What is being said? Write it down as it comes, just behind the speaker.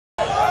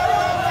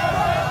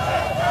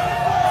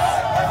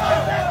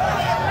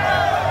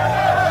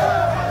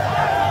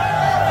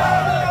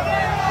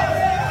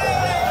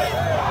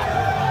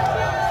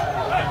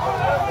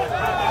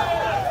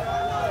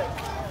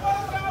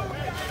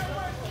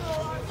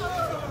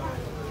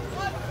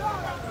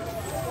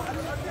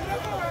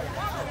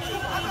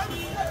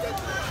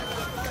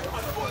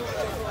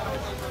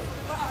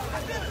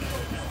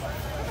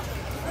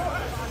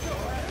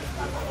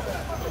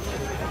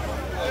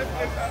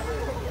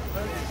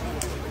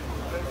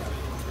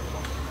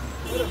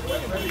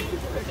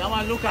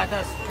Someone look at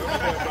us.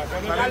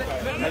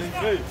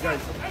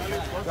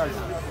 Guys,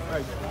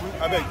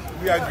 I beg,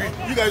 we agree.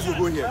 You guys will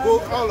go here. Go,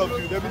 all of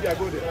you. Everybody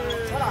go there.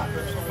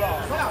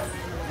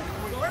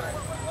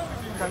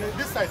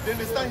 This side, then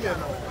they stand here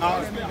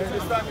now.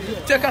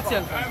 Check out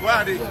here. Where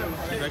are they?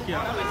 Back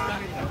here.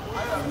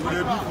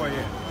 Will be for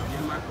here?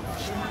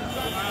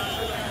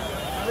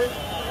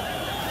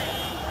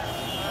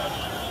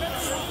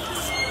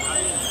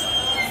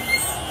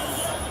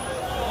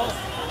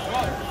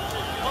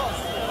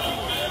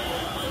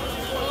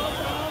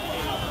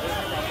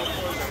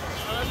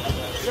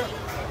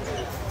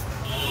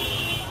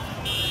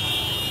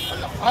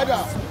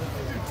 Ada.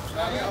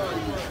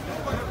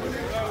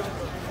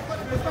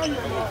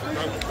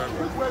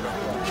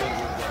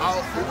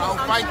 I'll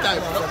find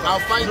time. I'll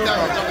find time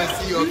to come and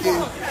see you, okay?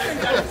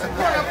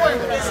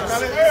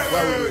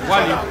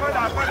 Wale.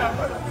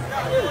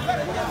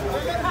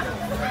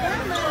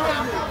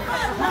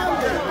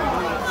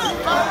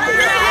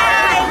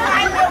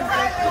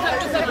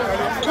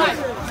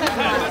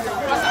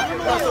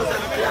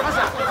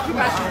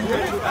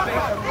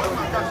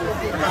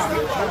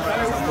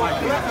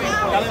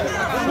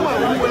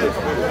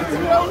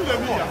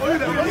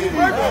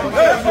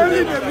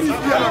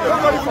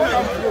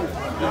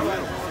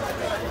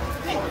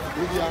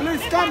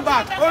 Please come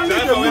back. Only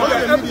the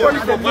media. Everybody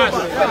come back.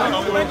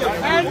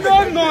 And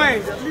no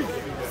noise.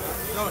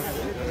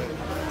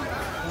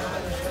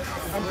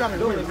 I'm coming.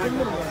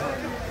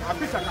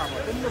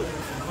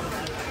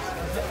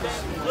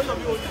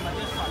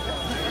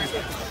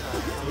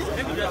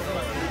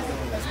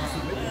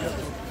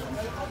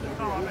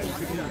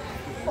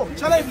 Oh,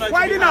 Charlie,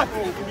 widen up.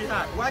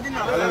 Widen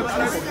up.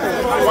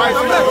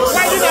 Widen up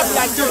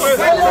like this. So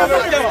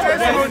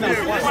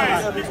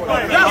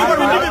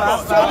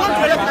I want to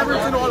collect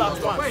everything all at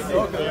once.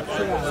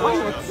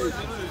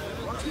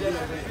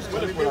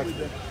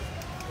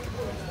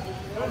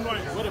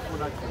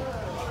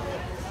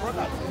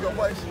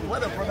 Where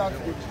the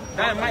product is?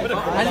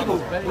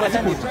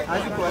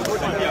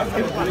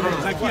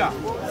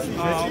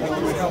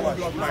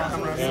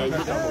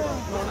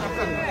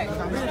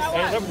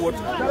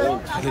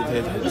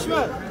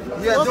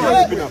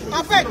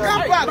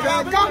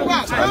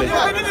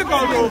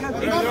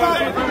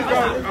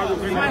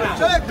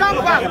 Come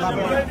back.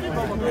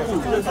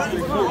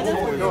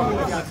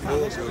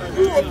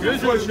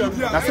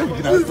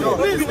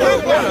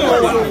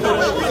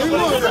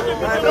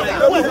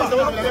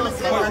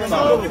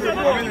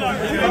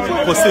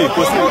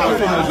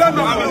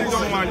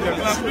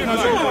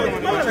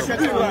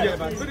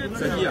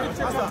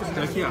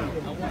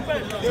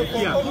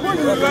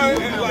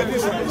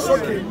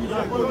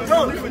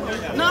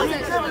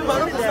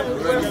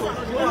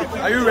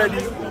 Are you ready?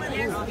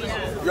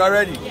 You are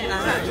ready? Okay.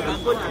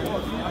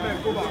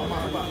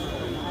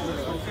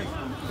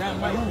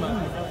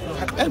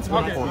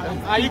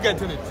 Are you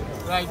getting it?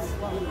 Right.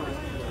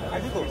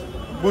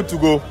 Good to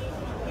go.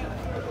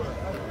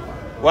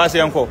 What's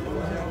your uncle?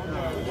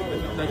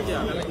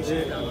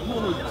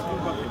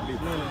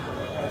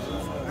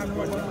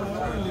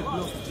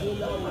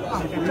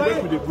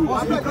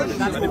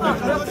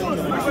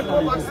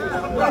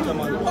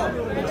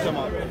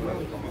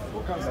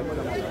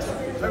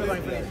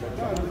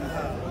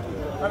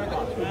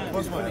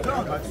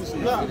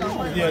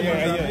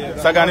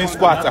 Sagani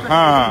squat,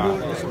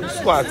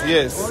 squat,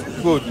 yes,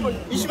 good.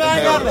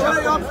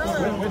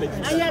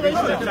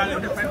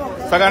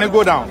 Sagani,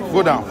 go down.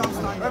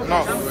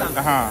 No,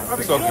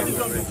 it's okay.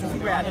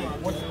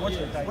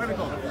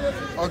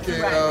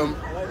 Okay,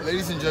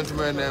 ladies and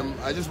gentlemen,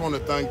 I just want to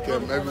thank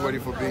everybody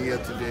for being here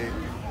today.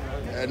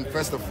 And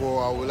first of all,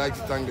 I would like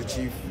to thank the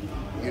chief,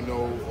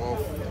 of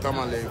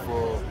Tamale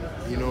for,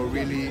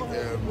 really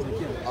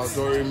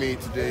outdooring me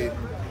today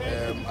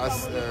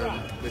as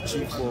the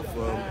chief of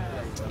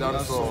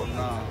dancehall,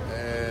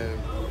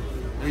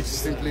 which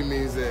simply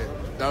means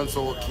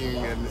dancehall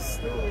king, and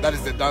that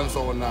is the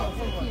dancehall now.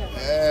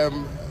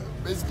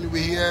 Basically,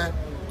 we're here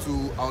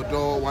to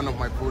outdoor one of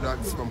my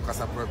products from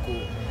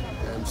Casapreco,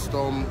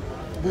 Storm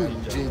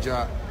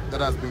Ginger,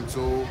 that has been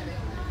so.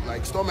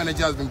 Like, Storm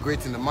Energy has been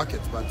great in the market,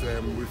 but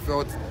we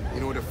felt,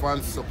 the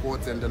fans'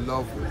 support and the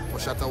love for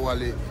Shatta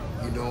Wale,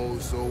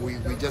 so we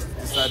just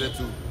decided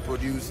to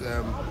produce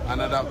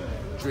another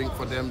drink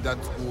for them that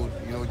would,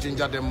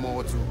 ginger them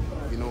more to,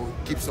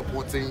 keep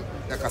supporting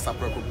the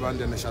Casapreco brand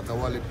and the Shatta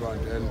Wale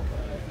brand. And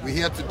we're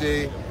here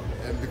today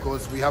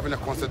because we're having a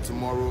concert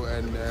tomorrow,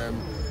 and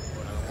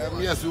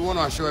yes, we want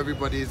to assure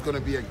everybody it's going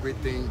to be a great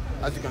thing.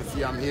 As you can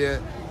see, I'm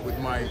here with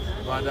my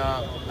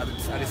brother, at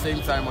the same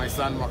time my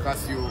son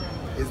Macasio.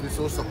 He's been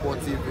so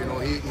supportive,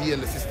 he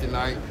and the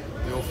 69,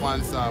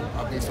 fans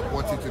have been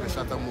supportive to the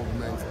Shatta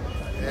movement.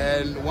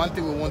 And one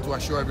thing we want to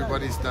assure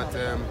everybody is that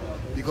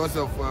because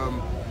of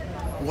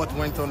what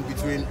went on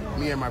between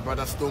me and my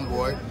brother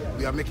Stoneboy,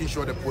 we are making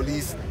sure the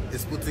police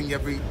is putting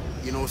every,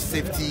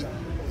 safety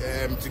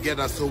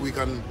together so we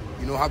can,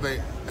 have a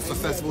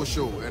successful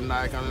show. And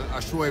I can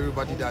assure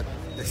everybody that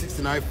the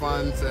 69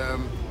 fans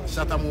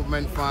Shatta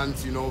Movement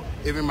fans, you know,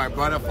 even my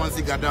brother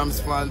Fancy Gadam's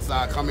fans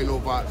are coming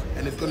over,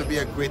 and it's going to be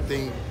a great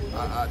thing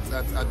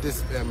at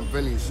this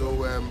venue.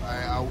 So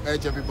I'll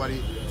urge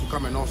everybody to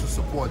come and also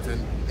support,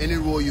 and any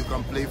role you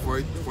can play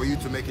for you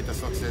to make it a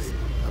success,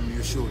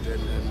 you should,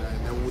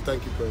 and we'll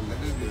thank you very much.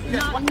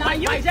 Now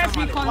you just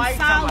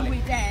reconcile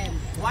with them.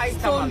 Why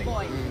Stone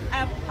Tamale? Boy.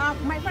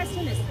 My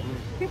question is,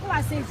 people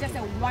are saying it's just a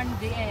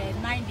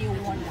 9-day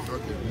wonder.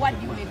 Okay. What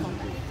do you make of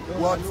that?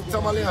 Well,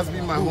 Tamale has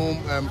been my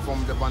home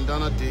from the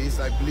bandana days.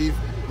 I believe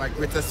my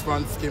greatest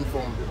fans came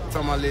from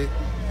Tamale,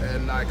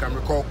 and I can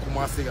recall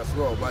Kumasi as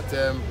well. But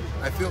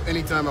I feel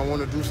anytime I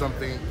want to do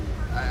something,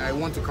 I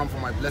want to come for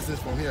my blessings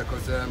from here,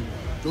 because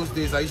those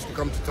days I used to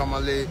come to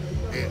Tamale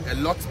a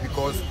lot,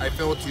 because I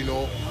felt, you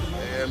know,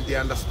 they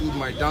understood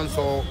my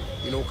dancehall,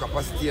 you know,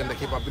 capacity and the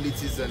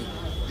capabilities, and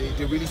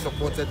they really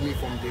supported me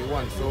from day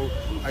one. So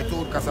I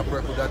told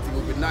Casapreco that it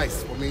would be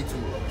nice for me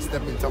to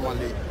step in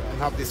Tamale and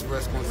have this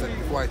first concert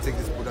before I take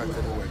this product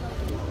anywhere.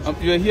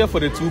 You're here for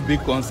the 2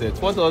 big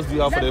concerts. What else do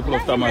you have for the people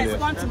of Tamale? Let me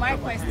respond to my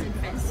question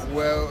first.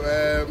 Well,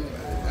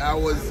 I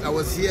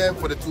was here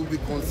for the 2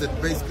 big concerts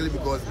basically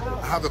because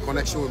I have a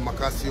connection with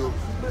Macasio,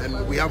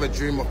 and we have a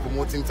dream of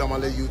promoting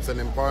Tamale youths and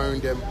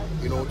empowering them,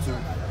 you know,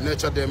 to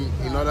nurture them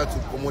in order to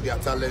promote their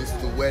talents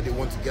to where they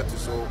want to get to.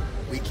 So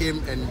we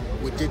came and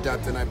we did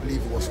that, and I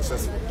believe it was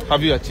successful.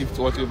 Have you achieved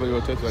what you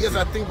were trying to achieve? Yes,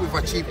 I think we've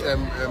achieved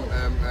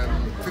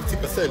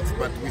 50%,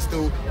 but we're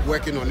still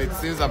working on it.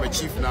 Since I'm a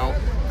chief now,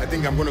 I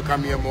think I'm going to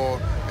come here more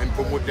and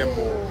promote them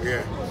more.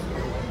 Yeah.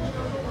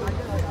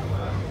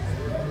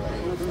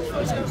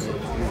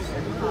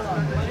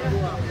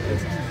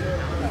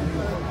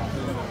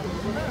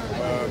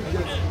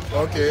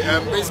 Okay,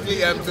 basically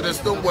to the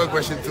Stoneboy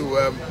question too.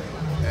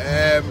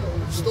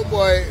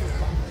 Stoneboy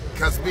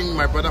has been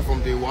my brother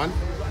from day one,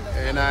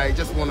 and I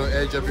just want to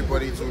urge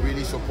everybody to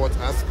really support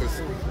us, because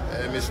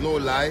it's no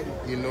lie,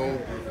 you know,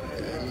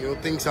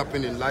 things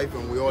happen in life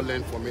and we all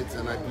learn from it,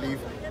 and I believe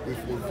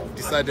we've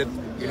decided,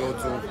 you know,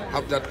 to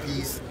have that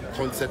peace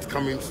concert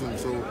coming soon,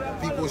 so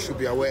people should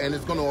be aware, and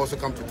it's going to also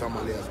come to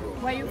Tamale as well.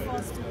 Were you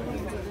forced to go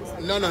into this?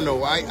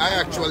 No. I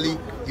actually,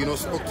 you know,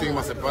 spoke to him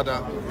as a brother,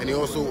 and he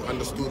also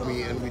understood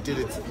me, and we did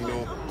it, you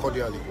know,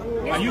 cordially.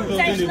 Are you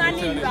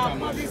intentionally you are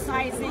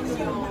publicizing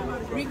your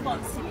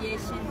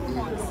reconciliation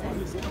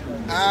concert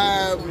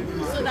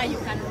so that you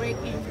can break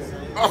in?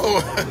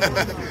 Oh,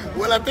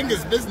 well, I think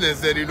it's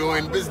business, and you know,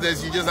 in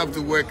business you just have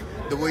to work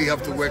the way you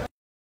have to work.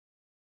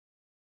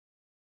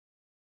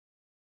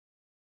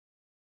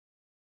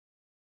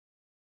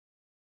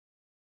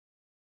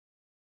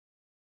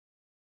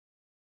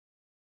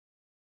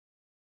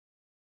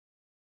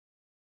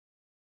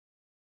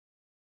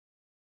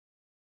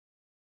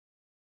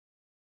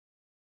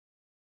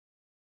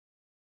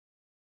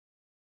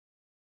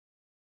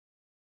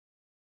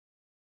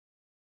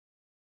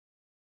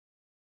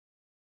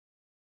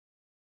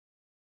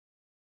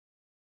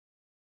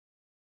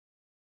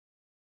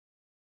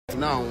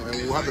 Now, and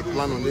we'll have a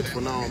plan on it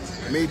for now.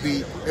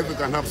 Maybe if we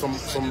can have some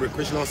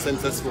recreational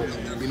centers for,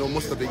 you know,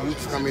 most of the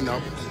youths coming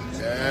up.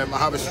 I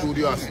have a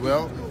studio as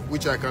well,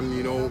 which I can,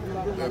 you know,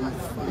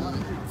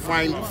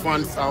 find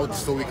funds out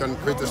so we can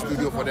create a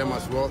studio for them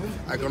as well.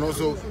 I can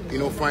also, you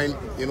know, find,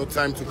 you know,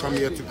 time to come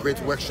here to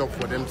create workshop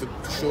for them to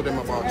show them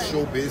about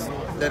showbiz,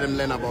 let them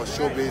learn about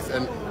showbiz,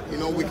 and you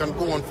know, we can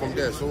go on from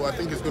there. So I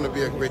think it's going to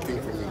be a great thing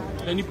for me.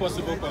 Any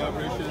possible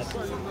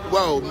collaborations?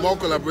 Well, more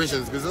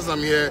collaborations, because as I'm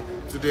here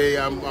today,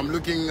 I'm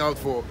looking out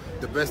for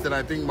the best, and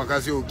I think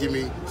Macasio will give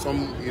me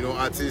some, you know,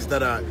 artists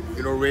that are,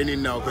 you know,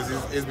 reigning now, because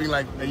it's been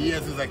like a year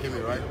since I came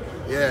here, right?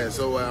 Yeah,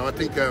 so I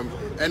think,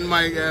 and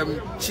my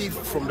chief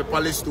from the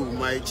palace too,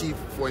 my chief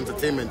for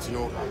entertainment, you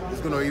know, is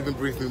going to even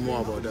brief me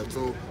more about that.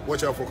 So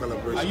watch out for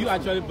collaboration. Are you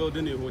actually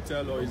building a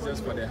hotel, or is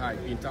just for the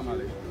hype in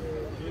Tamale?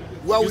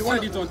 Well, we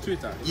want it on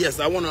Twitter.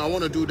 Yes, I want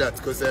to do that,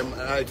 because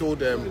I told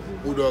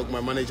Budog, my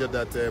manager,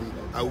 that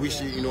I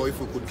wish, you know, if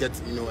we could get,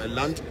 you know, a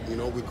land, you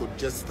know, we could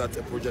just start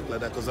a project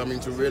like that, because I'm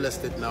into real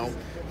estate now.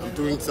 I'm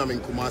doing some in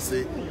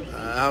Kumasi,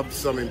 I have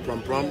some in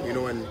Pram, you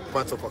know, and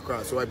parts of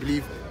Accra. So I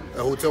believe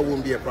a hotel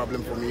won't be a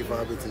problem for me if I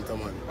have it in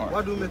Tamale. Right.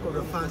 What do you make of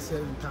the fans here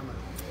in Tamale?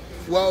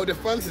 Well, the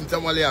fans in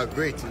Tamale are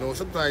great. You know,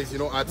 sometimes, you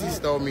know, artists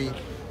tell me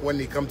when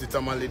they come to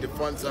Tamale, the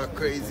fans are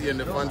crazy and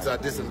the fans are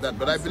this and that.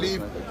 But I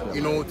believe,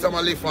 you know,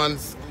 Tamale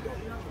fans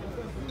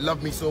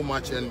love me so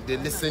much, and they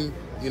listen,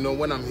 you know,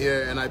 when I'm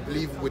here. And I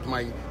believe with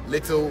my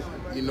little,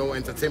 you know,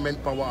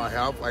 entertainment power I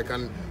have, I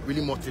can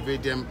really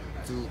motivate them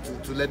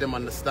to let them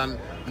understand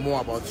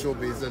more about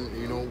showbiz, and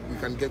you know, we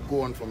can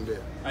go on from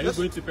there. Are you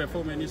going to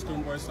perform any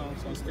Stoneboy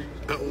songs on stage?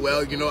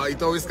 Well, you know,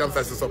 it always comes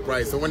as a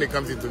surprise. So when it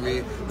comes into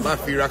me,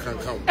 Bafira can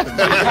come. Is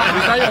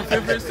that your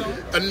favorite song?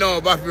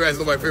 No, Bafira is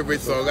not my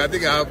favorite song. I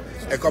think I have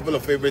a couple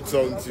of favorite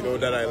songs, you know,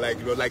 that I like.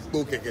 You know, like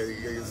Poke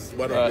is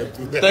one of them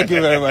too. Thank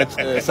you very much,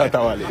 Shatta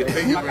Wale.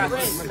 Thank you very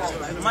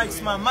much. Mike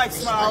smile, Mike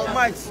smile,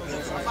 Mike.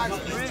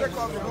 Check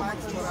off the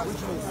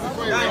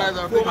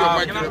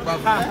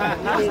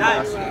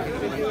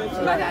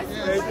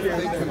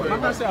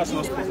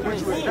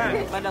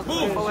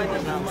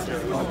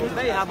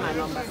There you have my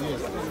number.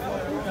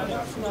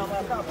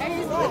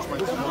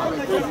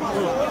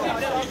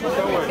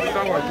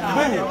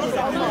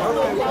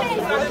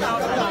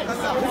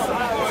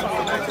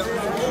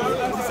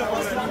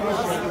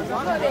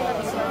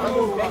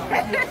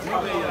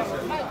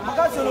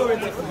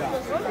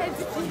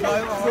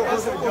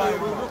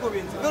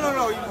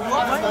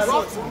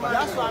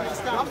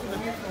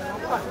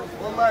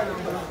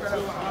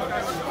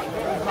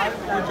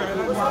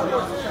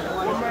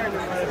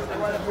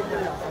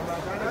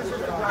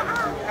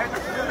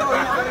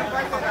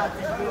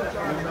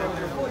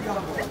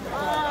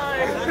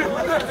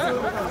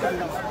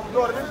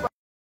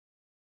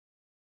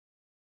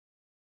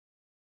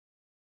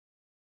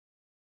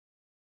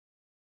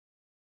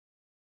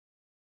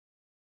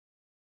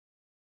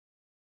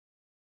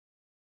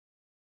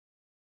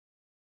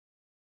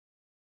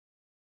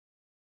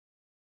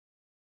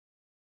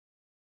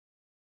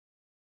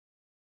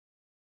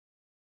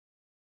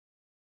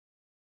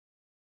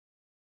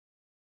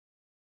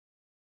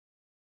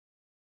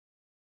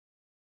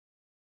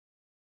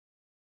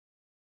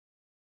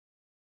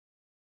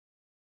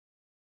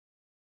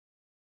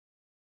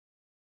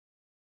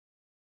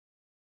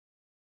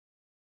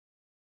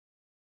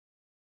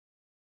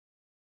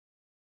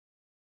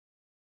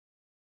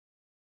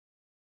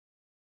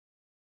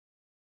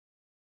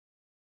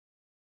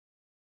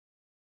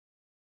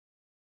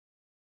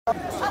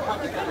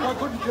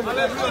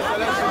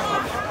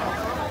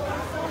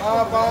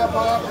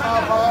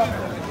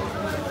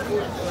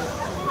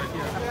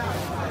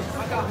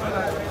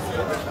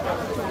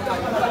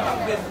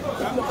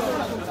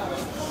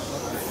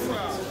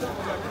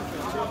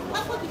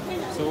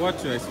 So what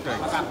to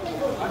expect?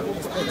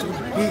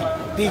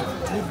 Big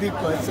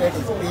concert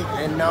is big,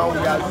 and now we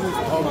are doing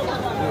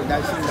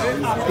production now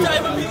is big,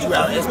 which we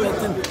are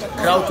expecting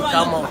crowd to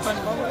come out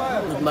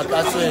with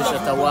Makasso and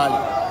Shatta Wale.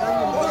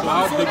 So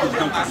how big is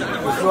going to be?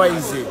 It's not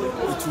easy.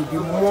 It will be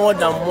more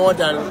than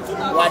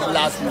what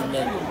last we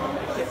learned.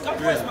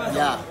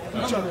 Yeah.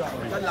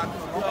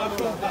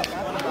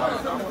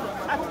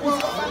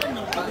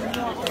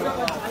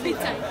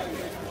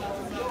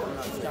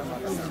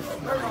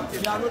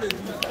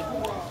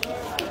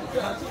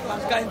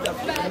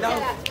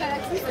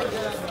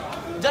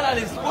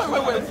 Journalists, wait,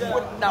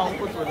 now.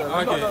 Okay. No. I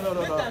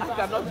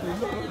cannot do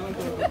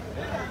it.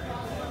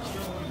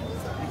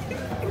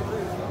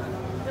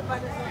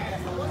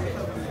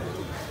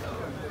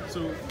 So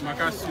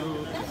Makasso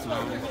is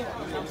now.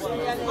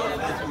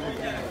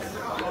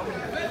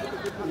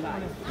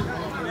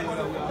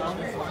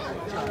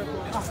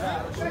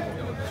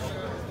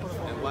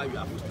 And why you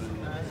are hosting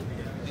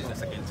this is the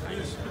second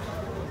time.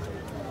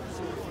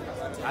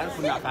 I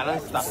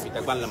don't start with the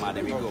Balama,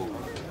 then we go.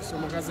 So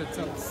Makasso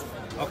tells.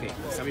 Okay,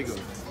 can we go?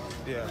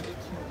 Yeah.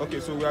 Okay,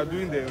 so we are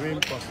doing the rain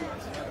concert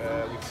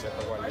with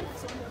Shatta Wale.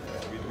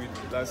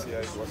 Last year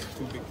it was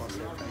 2 big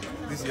concerts.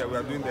 This year we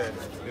are doing the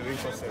rain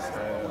concert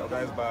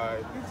organized by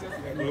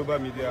Global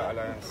Media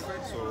Alliance.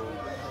 So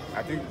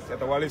I think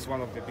Shatta Wale is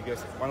one of the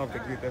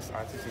greatest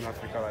artists in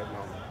Africa right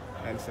now,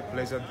 and it's a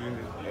pleasure doing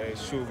a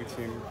show with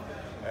him.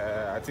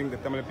 I think the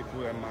Tamale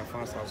people and my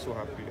fans are so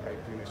happy I'm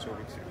doing a show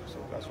with him. So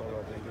that's why we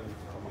are doing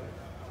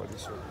for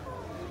this show.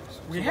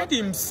 We heard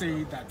him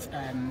say that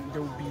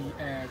there will be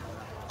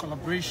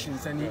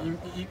collaborations, and even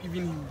he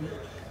will be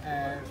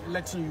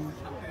letting you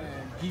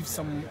give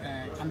some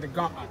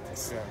underground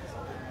artists. Yeah.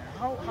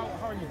 How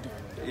are you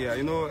doing? Yeah,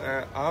 you know,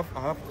 I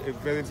have a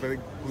very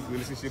good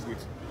relationship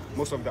with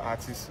most of the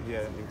artists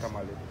here in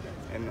Tamale,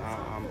 and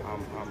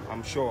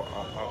I'm sure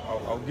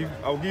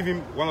I'll give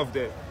him one of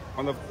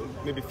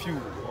maybe few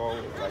or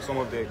some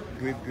of the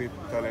great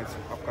talents,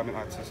 upcoming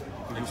artists.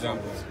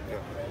 Examples. Yeah.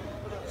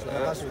 So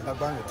that's with the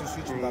band, to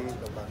switch back to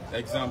the band.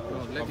 Example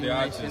of the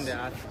artist.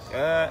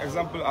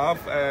 Example, I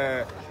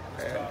have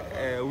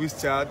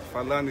Wischad,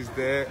 Falan is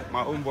there,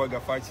 my own boy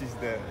Gafachi is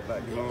there,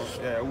 like, you know,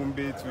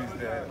 Wumbe too is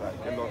there,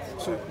 like a lot.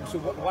 So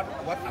what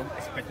are we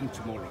expecting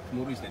tomorrow?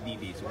 Tomorrow is the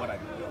D-Day, so what are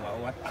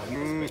we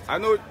expecting? I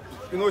know,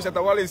 you know,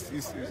 Shatta Wale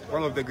is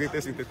one of the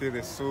greatest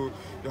entertainers, so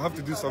you have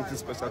to do something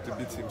special to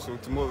beat him. So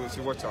tomorrow,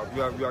 so watch out.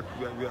 We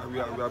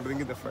are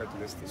bringing the fight to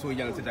this thing. So you're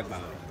going to take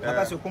that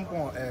Makasso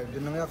kumpo the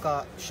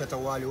nanga Shatta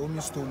Wale o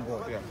mi stone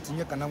boy.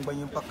 Tinye kanamba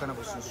yimpa kana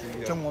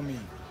bosusu. Changwami.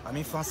 I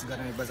mean fans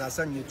garane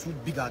bazasa nye 2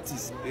 big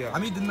artists. I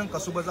mean dinnan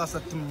kaso bazasa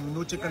tim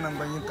no cheka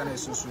namba yin kana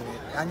susu.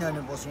 Anya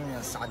ne bosu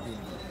ya sade.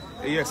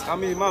 Yes, I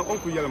mean, my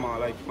uncle Yelma,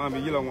 like, my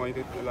Yelma,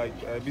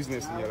 like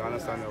business in here,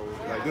 understand?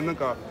 Like, dinnan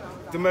ka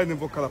Tamale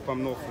nimbo kala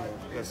pam no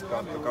yes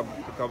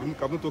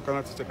kabnu to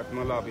kana check at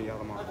no lab ya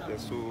ma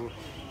yes so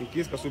in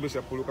case ka sobe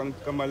se polo kan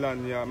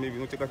kamalan ya maybe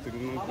no check at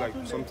like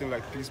something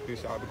like peace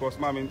special because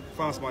I mean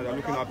fans man are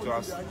looking up to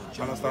us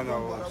understand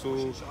now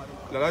so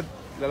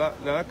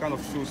la kind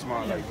of shows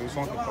man like the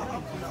song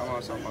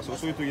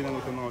so it to you know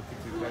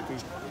I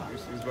think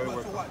it's very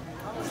well.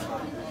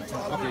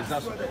 Okay,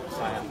 that's okay.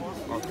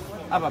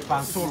 Aba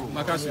Pansolo.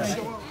 Makasio.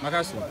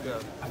 Yeah.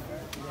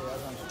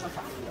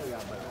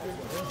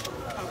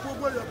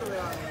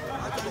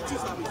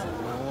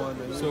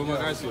 So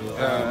Makasio,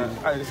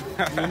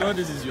 you know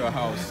this is your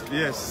house.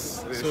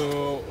 Yes.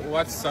 So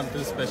what's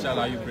something special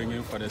are you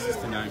bringing for the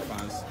 69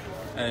 fans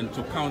and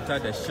to counter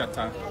the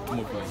Shatta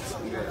movement?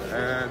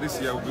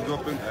 This year we'll be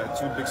dropping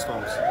 2 big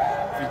songs.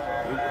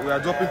 We are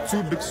dropping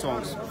 2 big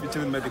songs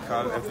featuring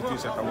Medical and featuring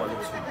Shatta Wale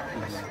too.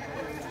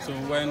 So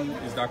when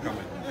is that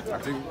coming? I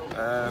think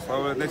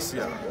probably next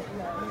year.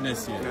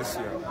 Next year. Next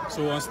year.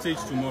 So on stage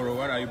tomorrow,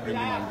 what are you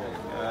bringing on board?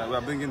 We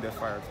are bringing the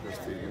fire to the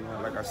stage. You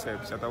know, like I said,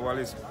 Shatta Wale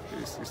is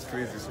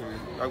crazy, so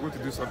we are going to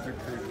do something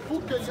crazy.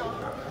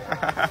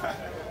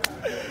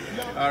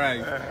 All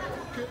right.